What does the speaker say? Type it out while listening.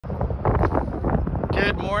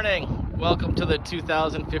Good morning. Welcome to the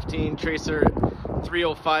 2015 Tracer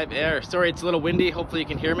 305 Aire. Sorry, it's a little windy. Hopefully you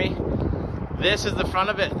can hear me. This is the front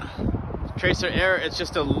of it. Tracer Aire. It's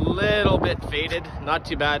just a little bit faded. Not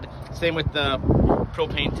too bad. Same with the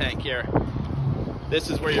propane tank here. This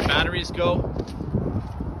is where your batteries go.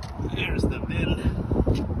 There's the bin.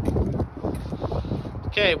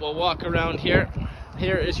 Okay, we'll walk around here.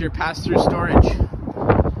 Here is your pass-through storage.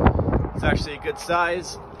 It's actually a good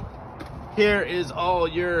size. Here is all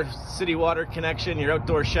your city water connection, your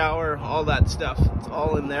outdoor shower, all that stuff. It's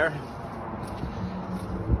all in there.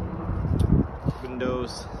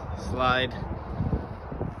 Windows, slide.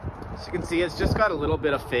 As you can see, it's just got a little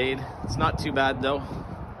bit of fade. It's not too bad though.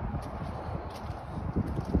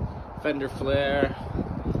 Fender flare.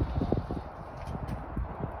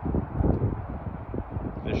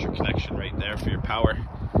 There's your connection right there for your power.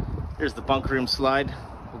 Here's the bunk room slide.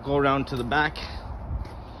 We'll go around to the back.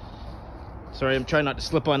 Sorry, I'm trying not to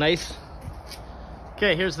slip on ice.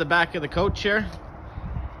 Okay, here's the back of the coach here.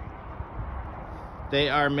 They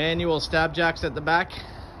are manual stab jacks at the back.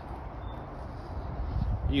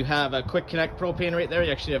 You have a quick connect propane right there.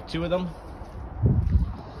 You actually have two of them.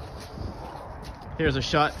 Here's a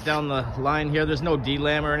shot down the line here. There's no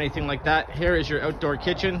D-lam or anything like that. Here is your outdoor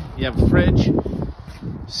kitchen. You have a fridge,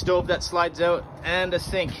 stove that slides out, and a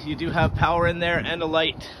sink. You do have power in there and a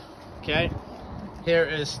light. Okay. Here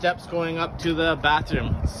is steps going up to the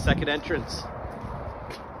bathroom, second entrance.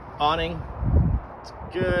 Awning, it's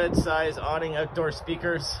good size awning, outdoor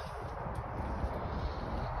speakers.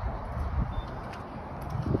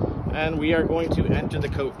 And we are going to enter the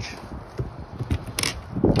coach.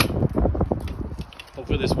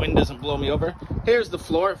 Hopefully this wind doesn't blow me over. Here's the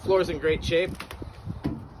floor. Floor's in great shape.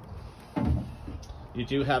 You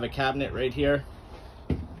do have a cabinet right here.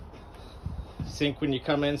 Sink when you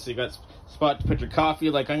come in, so you got spot to put your coffee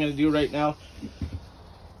like I'm going to do right now.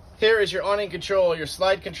 Here is your awning control, your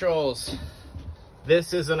slide controls.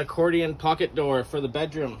 This is an accordion pocket door for the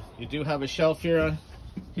bedroom. You do have a shelf here.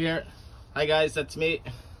 Hi guys, that's me.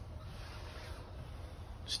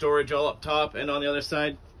 Storage all up top and on the other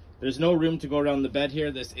side. There's no room to go around the bed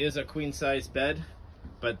here. This is a queen size bed,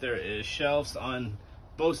 but there is shelves on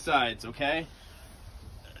both sides, okay?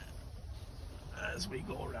 As we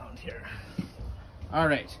go around here. All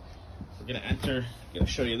right. We're gonna enter, gonna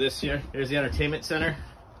show you this here. Here's the entertainment center.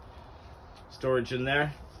 Storage in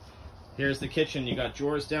there. Here's the kitchen. You got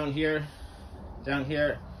drawers down here,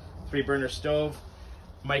 3-burner stove,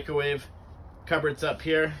 microwave, cupboards up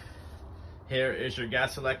here. Here is your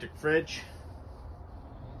gas electric fridge.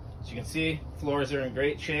 As you can see, floors are in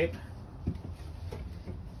great shape.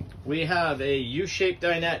 We have a U-shaped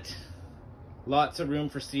dinette. Lots of room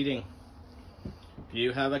for seating.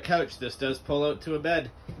 You have a couch. This does pull out to a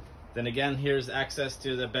bed. Then again, here's access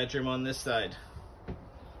to the bedroom on this side.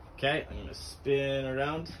 Okay, I'm gonna spin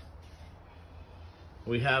around.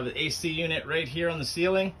 We have the AC unit right here on the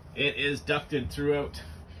ceiling. It is ducted throughout.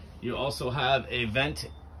 You also have a vent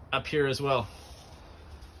up here as well.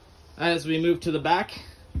 As we move to the back,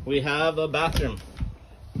 we have a bathroom.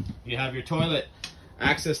 You have your toilet,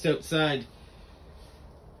 accessed outside,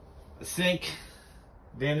 a sink,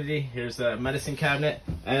 vanity. Here's a medicine cabinet,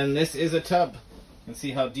 and this is a tub. You can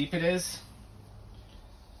see how deep it is,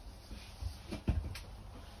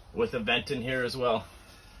 with a vent in here as well.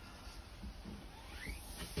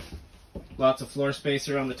 Lots of floor space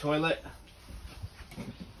around the toilet,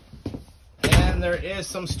 and there is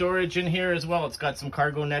some storage in here as well. It's got some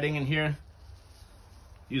cargo netting in here.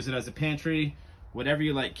 Use it as a pantry, whatever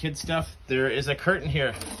you like, kid stuff. There is a curtain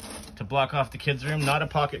here to block off the kids' room, not a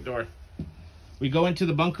pocket door. We go into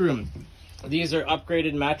the bunk room. These are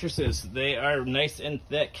upgraded mattresses. They are nice and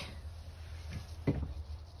thick.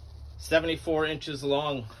 74 inches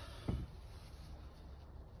long.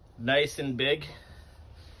 Nice and big.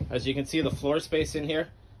 As you can see, the floor space in here,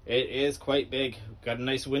 it is quite big. Got a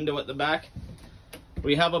nice window at the back.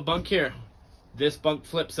 We have a bunk here. This bunk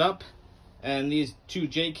flips up, and these two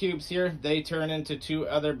J cubes here, they turn into 2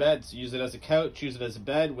 other beds. Use it as a couch, use it as a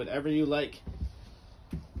bed, whatever you like.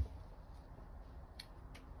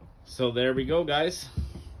 So there we go, guys.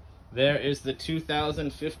 There is the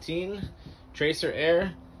 2015 Tracer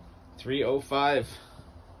Aire 305.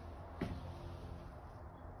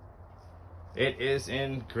 It is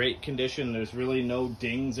in great condition. There's really no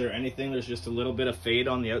dings or anything. There's just a little bit of fade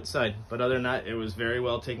on the outside. But other than that, it was very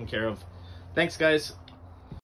well taken care of. Thanks, guys.